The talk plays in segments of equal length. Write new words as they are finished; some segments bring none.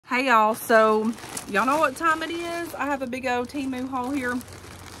Hey y'all, so y'all know what time it is? I have a big old TEMU haul here.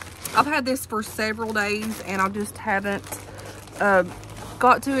 I've had this for several days and I just haven't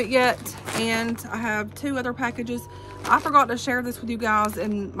got to it yet. And I have 2 other packages. I forgot to share this with you guys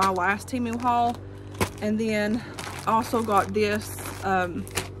in my last TEMU haul. And then I also got this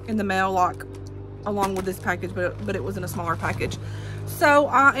in the mail, like along with this package, but it was in a smaller package. So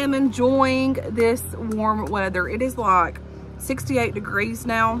I am enjoying this warm weather. It is like 68 degrees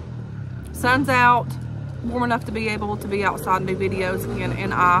now. Sun's out, warm enough to be able to be outside and do videos again,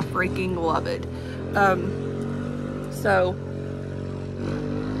 and I freaking love it. So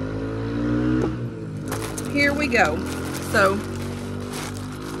here we go. So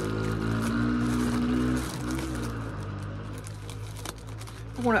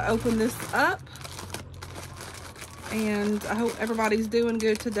I want to open this up, and I hope everybody's doing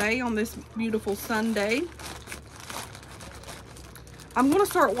good today on this beautiful Sunday. I'm going to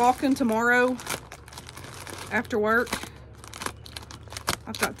start walking tomorrow after work.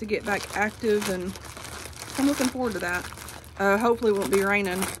 I've got to get back active and I'm looking forward to that. Hopefully it won't be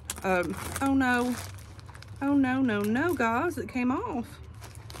raining. Oh no. Oh no, guys, it came off.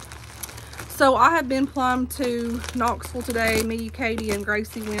 So I have been plumb to Knoxville today. Me, Katie, and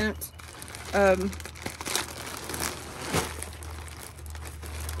Gracie went. And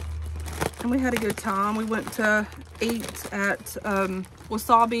we had a good time. We went to eat at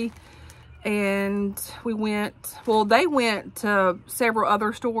Wasabi, and we went, well, they went to several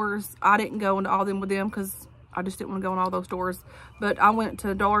other stores. I didn't go into all of them with them because I just didn't want to go in all those stores. But I went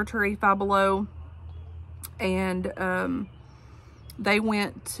to Dollar Tree, Five Below, and they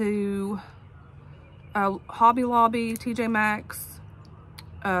went to Hobby Lobby, TJ Maxx,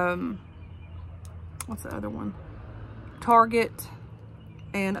 what's the other one? Target,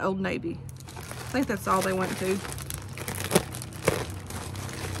 and Old Navy. I think that's all they went to.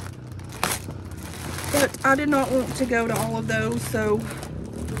 But I did not want to go to all of those, so.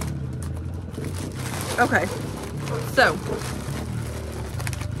 Okay, so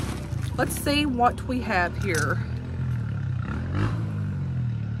let's see what we have here.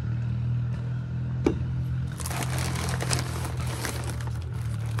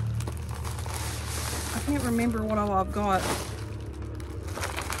 I can't remember what all I've got.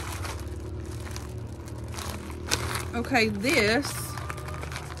 Okay, this,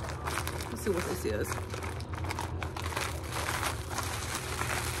 let's see what this is.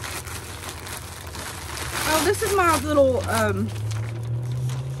 Oh, this is my little, I'll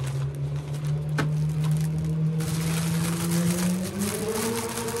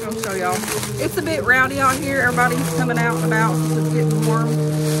show y'all. It's a bit rowdy out here. Everybody's coming out and about since it's getting warm.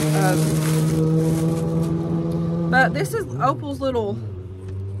 But this is Opal's little,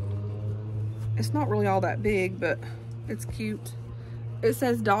 it's not really all that big, but it's cute. It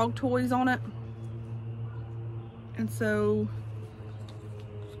says dog toys on it. And so,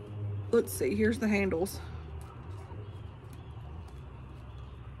 let's see, here's the handles.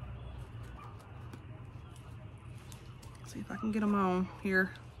 Let's see if I can get them on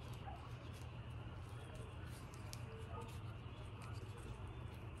here.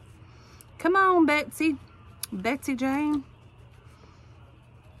 Come on, Betsy. Betsy Jane.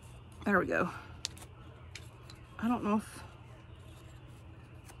 There we go. I don't know if...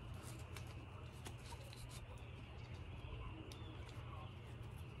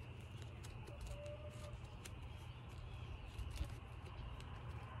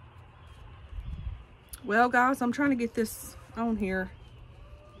 Well, guys, I'm trying to get this on here.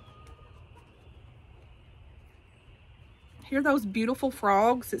 Hear those beautiful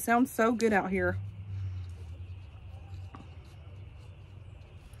frogs? It sounds so good out here.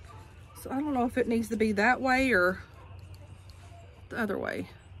 So I don't know if it needs to be that way or the other way.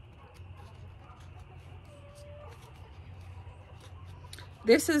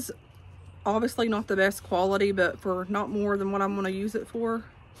 This is obviously not the best quality, but for not more than what I'm going to use it for.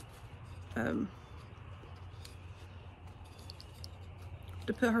 To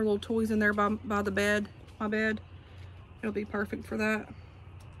put her little toys in there by the bed, my bed. It'll be perfect for that.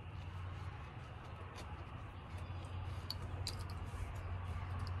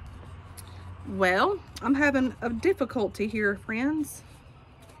 Well, I'm having a difficulty here, friends.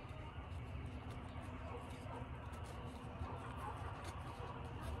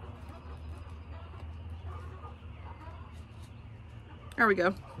 There we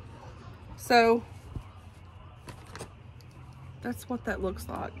go. So, that's what that looks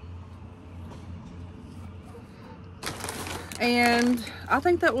like. And I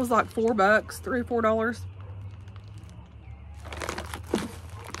think that was like $4, $3 or $4.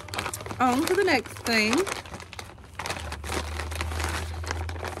 On to the next thing.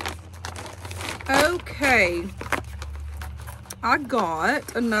 Okay. I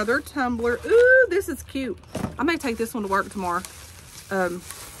got another tumbler. Ooh, this is cute. I may take this one to work tomorrow.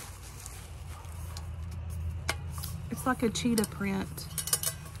 It's like a cheetah print.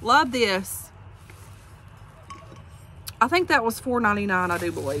 Love this. I think that was $4.99, I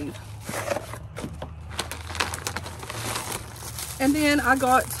do believe. And then I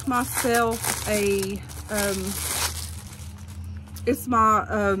got myself a, it's my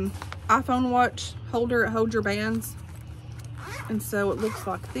iPhone watch holder. It holds your bands. And so it looks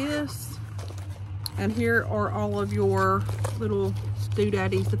like this. And here are all of your little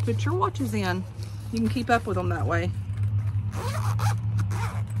doodaddies to put your watches in. You can keep up with them that way.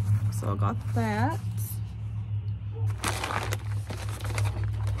 So I got that.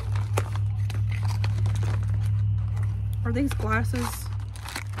 Are these glasses?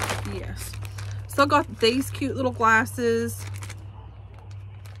 Yes. So I got these cute little glasses.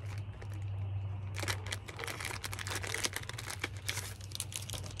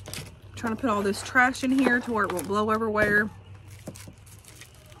 Trying to put all this trash in here to where it won't blow everywhere.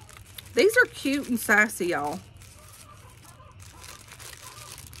 These are cute and sassy, y'all.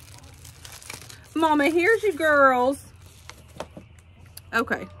 Mama, here's you girls.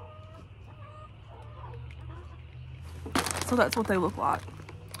 Okay. So that's what they look like.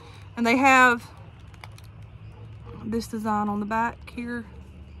 And they have this design on the back here.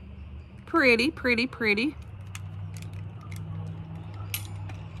 Pretty, pretty, pretty.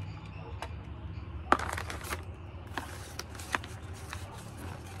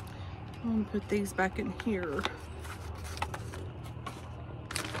 I'm gonna put these back in here.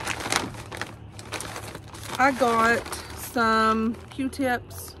 I got some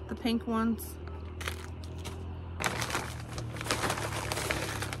Q-tips, the pink ones.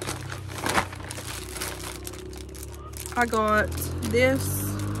 I got this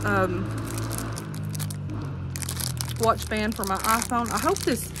watch band for my iPhone. I hope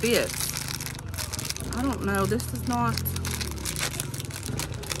this fits. I don't know. This does not.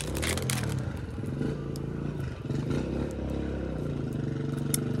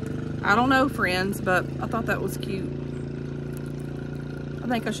 I don't know, friends, but I thought that was cute. I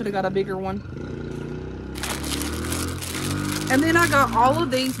think I should have got a bigger one. And then I got all of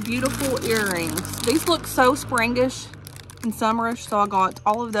these beautiful earrings. These look so springish and summerish, so I got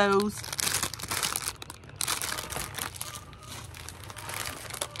all of those.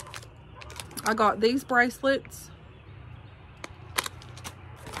 I got these bracelets.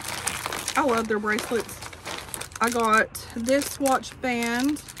 I love their bracelets. I got this watch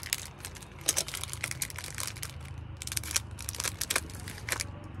band.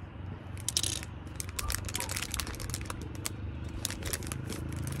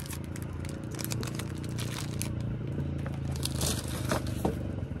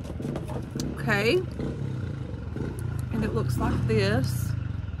 Okay, and it looks like this.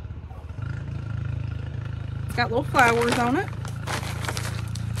 It's got little flowers on it.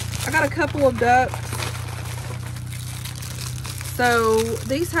 I got a couple of ducks. So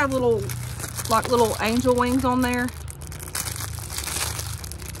these have little, like little angel wings on there.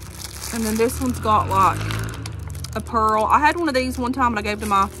 And then this one's got like a pearl. I had one of these one time and I gave to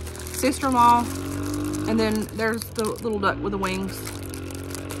my sister-in-law. And then there's the little duck with the wings.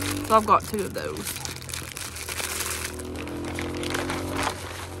 So I've got 2 of those.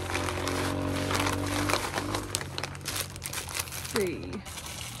 Let's see.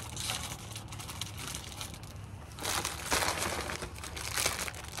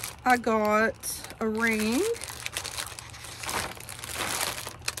 I got a ring.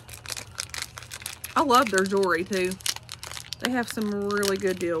 I love their jewelry too. They have some really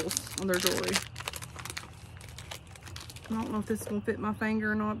good deals on their jewelry. I don't know if this will fit my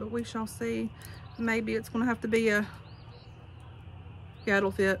finger or not, but we shall see. Maybe it's gonna have to be a, yeah,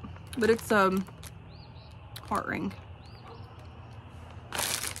 it'll fit. But it's heart ring.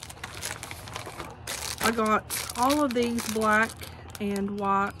 I got all of these black and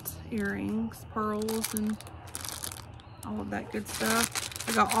white earrings, pearls, and all of that good stuff.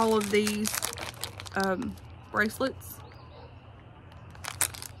 I got all of these bracelets.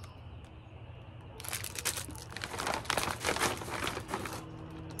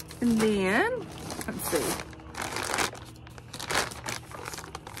 And then, let's see,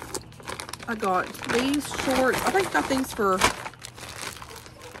 I got these shorts. I think I got these for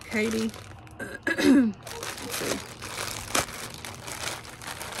Katie. Let's see.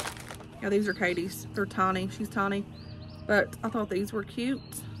 Yeah, these are Katie's. They're tiny. She's tiny. But I thought these were cute.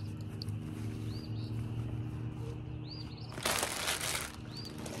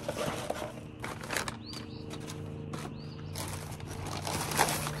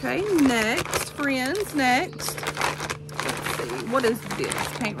 Okay, next, friends, next. Let's see, what is this?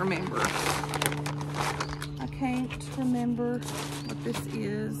 Can't remember. I can't remember what this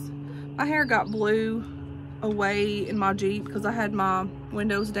is. My hair got blew away in my Jeep because I had my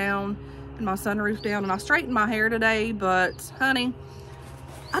windows down and my sunroof down, and I straightened my hair today, but honey,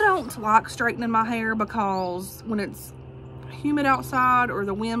 I don't like straightening my hair because when it's humid outside or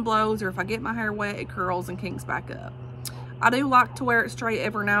the wind blows or if I get my hair wet, it curls and kinks back up. I do like to wear it straight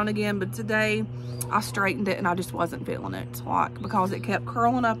every now and again, but today I straightened it and I just wasn't feeling it, like, because it kept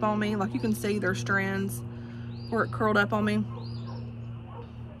curling up on me. Like you can see there's strands where it curled up on me.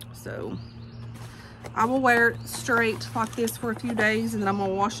 So I will wear it straight like this for a few days, and then I'm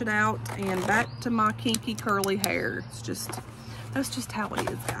gonna wash it out and back to my kinky curly hair. It's just, that's just how it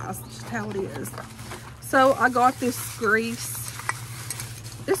is, guys. It's just how it is. So I got this grease.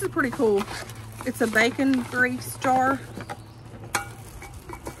 This is pretty cool. It's a bacon grease jar.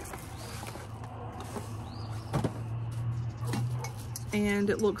 And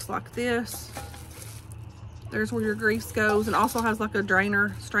it looks like this. There's where your grease goes, and also has like a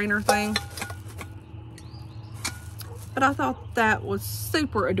strainer thing. But I thought that was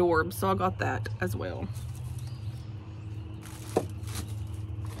super adorable, so I got that as well.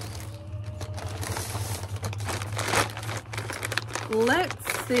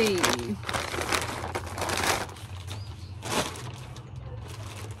 Let's see.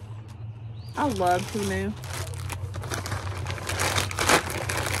 I love TEMU.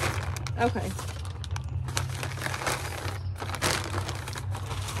 Okay.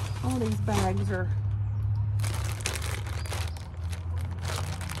 All these bags are...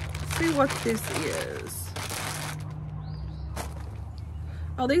 Let's see what this is.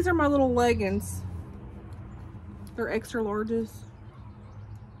 Oh, these are my little leggings. They're extra larges.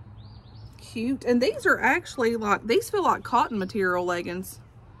 Cute. And these are actually like, these feel like cotton material leggings.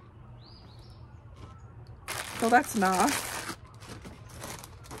 So that's nice.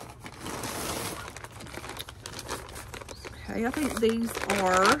 Okay, I think these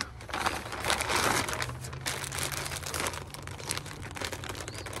are...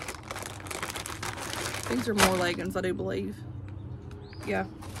 These are more leggings, I do believe. Yeah,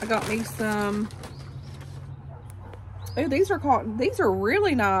 I got me some... Oh, these are cotton. These are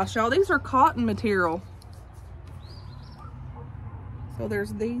really nice, y'all. These are cotton material. So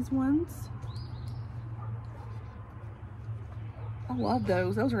there's these ones. I love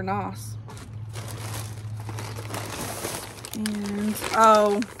those. Those are nice. And,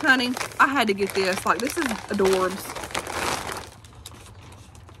 oh, honey, I had to get this. Like, this is adorbs.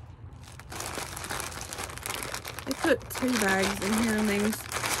 They put 2 bags in here in these.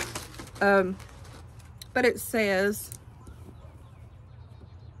 But it says,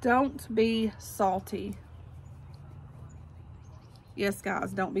 don't be salty. Yes,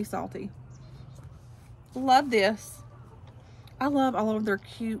 guys, don't be salty. Love this. I love all of their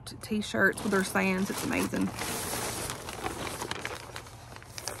cute t-shirts with their sayings. It's amazing.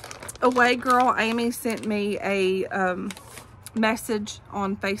 Away Girl Amy sent me a message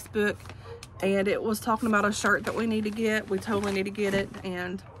on Facebook, and it was talking about a shirt that we need to get. We totally need to get it,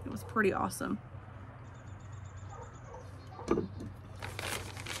 and it was pretty awesome. And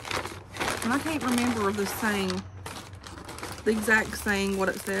I can't remember the saying, the exact saying, what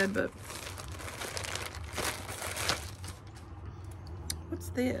it said, but what's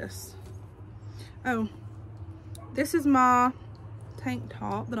this? Oh, this is my tank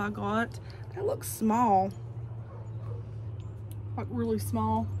top that I got. That looks small, like really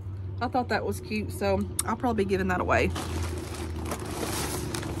small. I thought that was cute, so I'll probably be giving that away.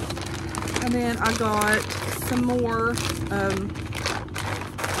 And then I got some more, oh,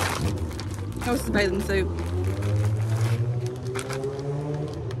 this is bathing suit.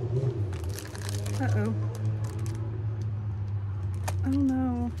 Uh-oh. Oh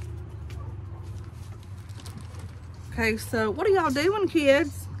no. Okay, so what are y'all doing,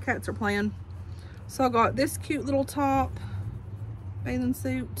 kids? Cats are playing. So I got this cute little top, bathing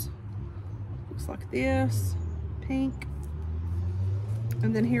suit. Looks like this, pink.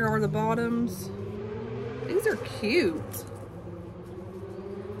 And then here are the bottoms. These are cute.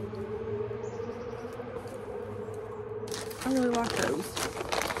 I really like those.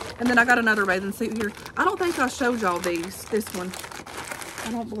 And then I got another bathing suit here. I don't think I showed y'all these. This one.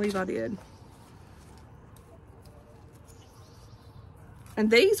 I don't believe I did. And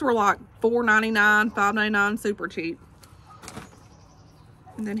these were like $4.99, $5.99, super cheap.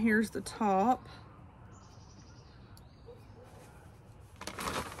 And then here's the top.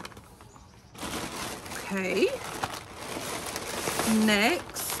 Okay.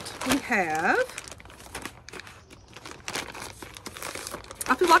 Next we have,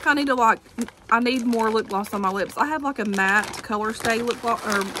 I feel like I need to I need more lip gloss on my lips. I have like a matte Color Stay lip gloss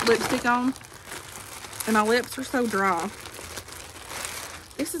or lipstick on, and my lips are so dry.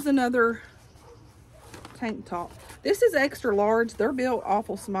 This is another tank top. This is extra large. They're built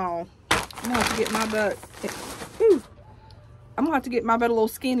awful small. I'm gonna have to get my butt. I'm gonna have to get my butt a little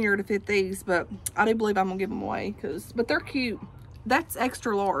skinnier to fit these, but I do believe I'm gonna give them away but they're cute. That's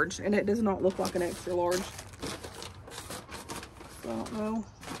extra large, and it does not look like an extra large. So I don't know.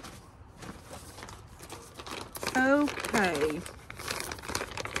 Okay.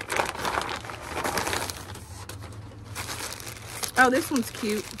 Oh, this one's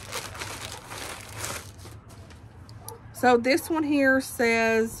cute. So this one here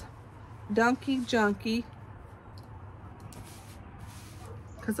says Dunky Junkie.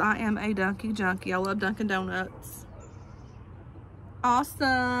 Because I am a Dunky Junkie. I love Dunkin' Donuts.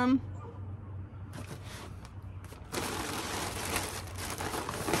 Awesome.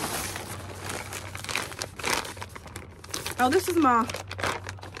 Oh, this is my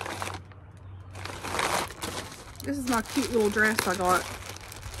cute little dress I got.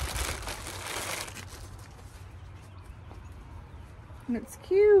 And it's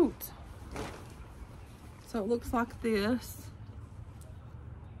cute. So it looks like this.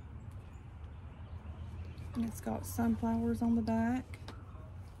 And it's got sunflowers on the back.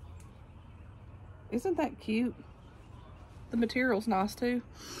 Isn't that cute? The material's nice too.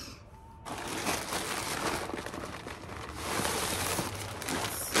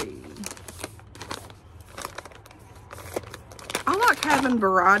 Having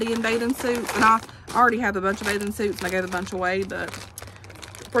variety in bathing suits, and I already have a bunch of bathing suits and I gave a bunch away, but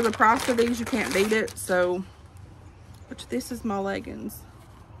for the price of these you can't beat it. So, which this is my leggings.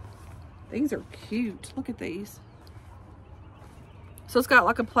 These are cute. Look at these. So it's got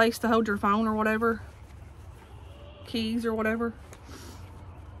like a place to hold your phone or whatever, keys or whatever.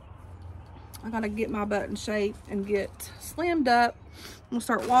 I gotta get my butt in shape and get slimmed up. I'm gonna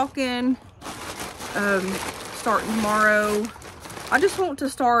start walking starting tomorrow. I just want to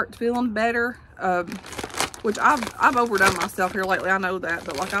start feeling better, which I've overdone myself here lately. I know that,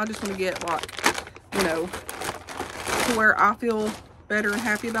 but like I just want to get like, you know, to where I feel better and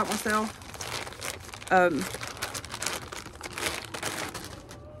happy about myself. I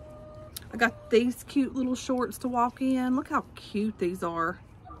got these cute little shorts to walk in. Look how cute these are.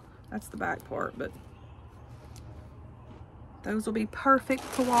 That's the back part, but those will be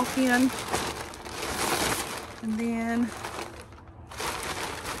perfect to walk in. And then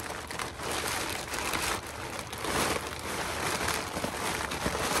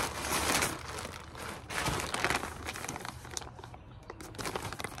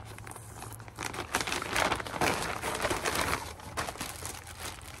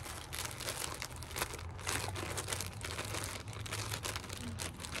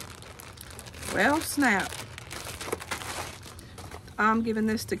well, snap. I'm giving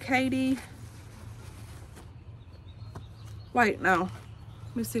this to Katie. Wait, no.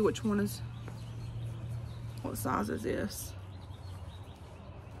 Let me see which one is, what size is this?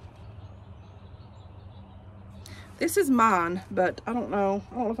 This is mine, but I don't know.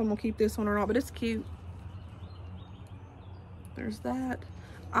 I don't know if I'm gonna keep this one or not, but it's cute. There's that.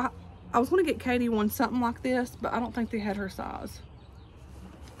 I was gonna get Katie one something like this, but I don't think they had her size.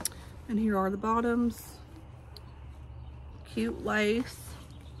 And here are the bottoms. Cute lace.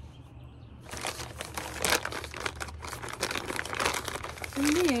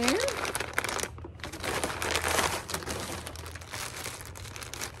 And then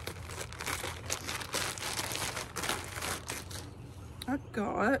I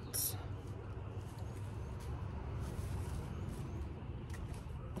got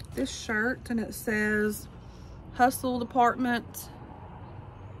this shirt, and it says Hustle Department.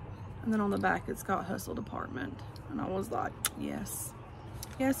 And then on the back, it's got Hustle Department. And I was like, yes.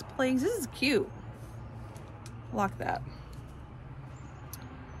 Yes, please. This is cute. I like that.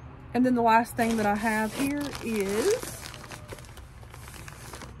 And then the last thing that I have here is,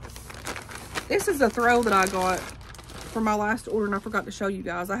 this is a throw that I got for my last order, and I forgot to show you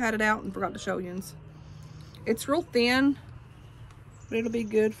guys. I had it out and forgot to show you. It's real thin, but it'll be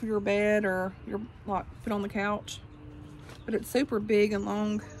good for your bed or your, like, put on the couch. But it's super big and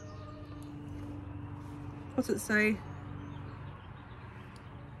long. What's it say?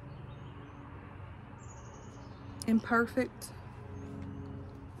 Imperfect.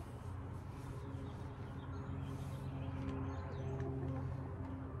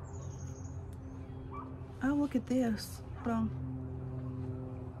 Oh, look at this. Hold on.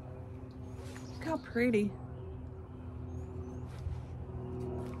 Look how pretty.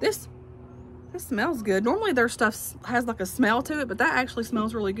 It smells good. Normally their stuff has like a smell to it, but that actually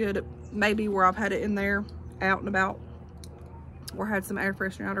smells really good. It may be where I've had it in there out and about, or had some air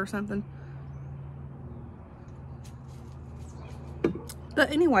freshener out or something.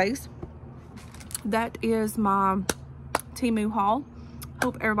 But anyways, that is my TEMU haul.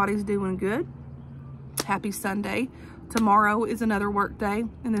 Hope everybody's doing good. Happy Sunday. Tomorrow is another work day,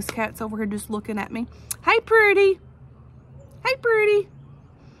 and this cat's over here just looking at me. Hey, pretty. Hey, pretty.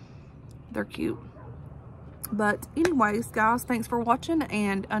 They're cute. But anyways, guys, thanks for watching,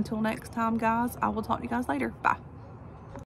 and until next time, guys, I will talk to you guys later. Bye.